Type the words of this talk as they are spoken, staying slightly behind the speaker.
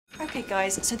OK,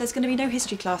 guys, so there's going to be no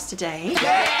history class today.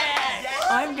 Yes!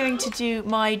 I'm going to do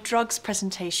my drugs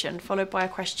presentation, followed by a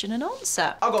question and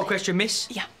answer. I've got a question, miss.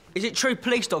 Yeah. Is it true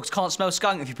police dogs can't smell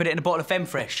skunk if you put it in a bottle of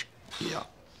Femfresh? Yeah.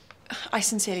 I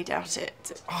sincerely doubt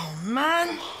it. Oh,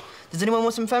 man. Does anyone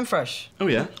want some Femfresh? Oh,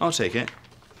 yeah, I'll take it.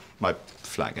 My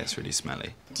flat gets really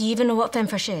smelly. Do you even know what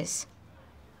Femfresh is?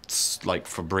 It's like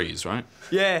Febreze, right?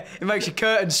 Yeah, it makes your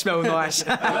curtains smell nice. OK,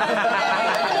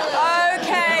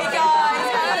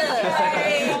 guys,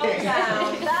 OK. Calm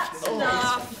down. That's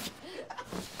enough.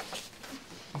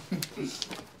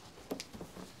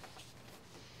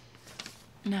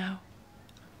 Now,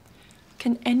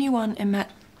 can anyone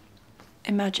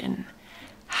imagine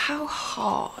how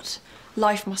hard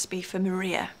life must be for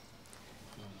Maria,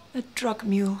 a drug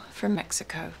mule from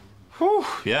Mexico? Whew,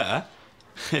 yeah.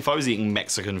 If I was eating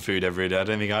Mexican food every day, I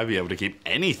don't think I'd be able to keep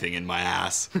anything in my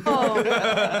ass. Oh.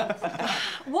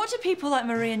 What do people like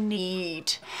Maria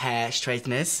need? Hair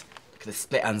straighteners. Look at the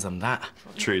split ends on that.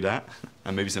 True that.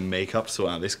 And maybe some makeup to sort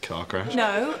out this car crash.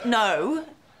 No.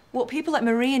 What people like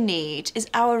Maria need is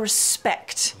our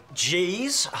respect.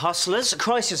 G's, hustlers,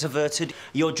 crisis averted.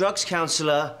 Your drugs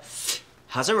counsellor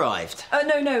has arrived. Oh,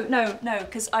 no,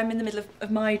 because I'm in the middle of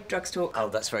my drugs talk. Oh,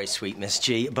 that's very sweet, Miss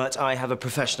G, but I have a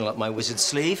professional up my wizard's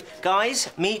sleeve.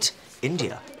 Guys, meet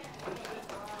India.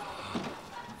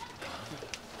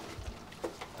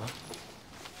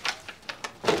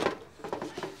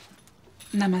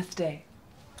 Namaste.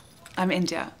 I'm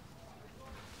India.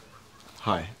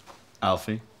 Hi,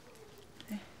 Alfie.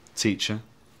 Teacher,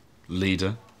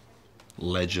 leader,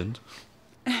 legend.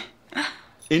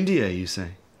 India, you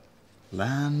say?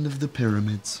 Land of the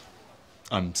pyramids.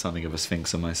 I'm something of a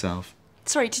sphinxer myself.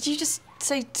 Sorry, did you just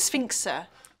say sphinxer?